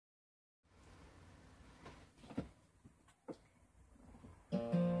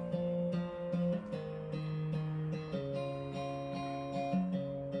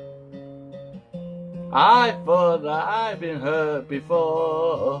I thought that I'd been hurt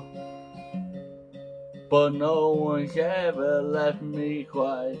before, but no one's ever left me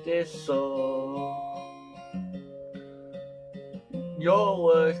quite this sore. Your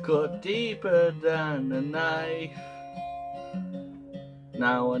words cut deeper than a knife.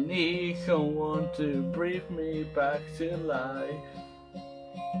 Now I need someone to breathe me back to life.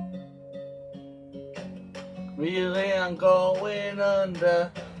 Really I'm going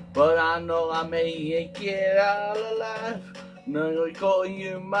under, but I know I may get out alive. Now I'm calling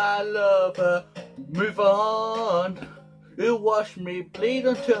you my lover, move on. You watch me bleed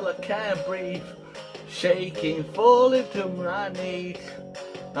until I can't breathe, shaking, falling to my knees.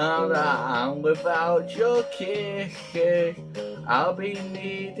 And I'm without your kisses, I'll be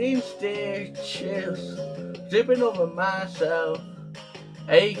needing stitches, dripping over myself,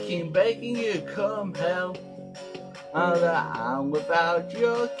 aching, begging you come help. And I'm without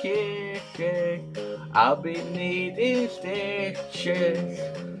your kisses, I'll be needing stitches,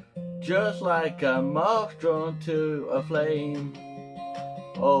 just like a moth drawn to a flame.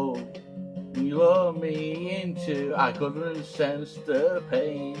 Oh, you lured me into, I couldn't sense the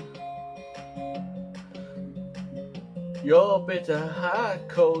pain. Your bitter heart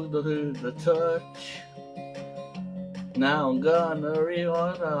cold to the touch. Now I'm gonna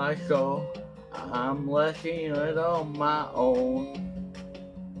rewind my soul. I'm letting it on my own.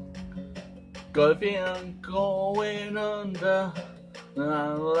 Got a feeling I'm going under, and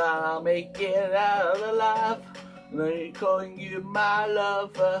I'll make it out alive. Now you're calling you my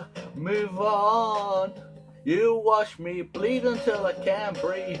lover, move on. You watch me bleed until I can't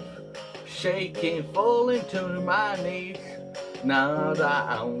breathe, shaking, falling to my knees. Now that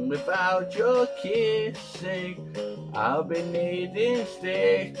I'm without your kisses, I'll be needing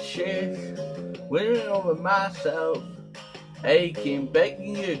stitches, wearing over myself, aching,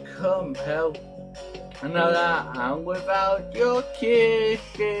 begging you come help. And now that I'm without your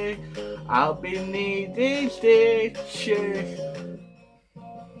kisses, I'll be needing stitches.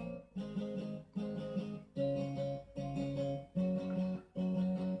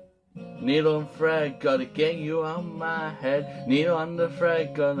 Needle and thread, gotta get you on my head. Needle and the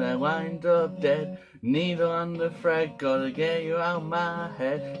thread, gonna wind up dead. Needle and the thread, gotta get you out my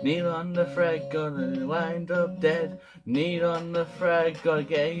head. Needle and the thread, gonna wind up dead. Needle and the thread, gotta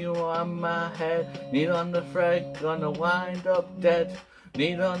get you on my head. Needle and the thread, gonna wind up dead.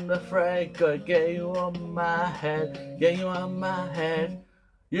 Needle and the thread, gotta get you on my head. Get you on my head.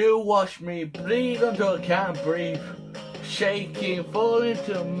 You watch me bleed until I can't breathe, shaking, falling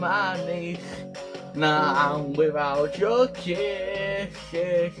to my knees. Now I'm without your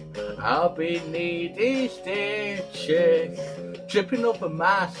kisses, I'll be needing stitches, tripping over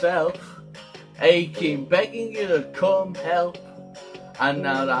myself, aching, begging you to come help. And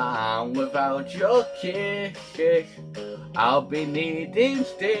now that I'm without your kisses, I'll be needing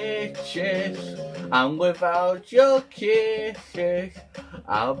stitches. I'm without your kisses,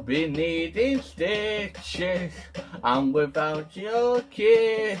 I'll be needing stitches. I'm without your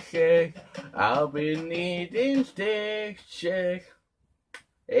kisses, I'll be needing stitches.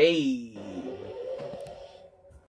 Hey.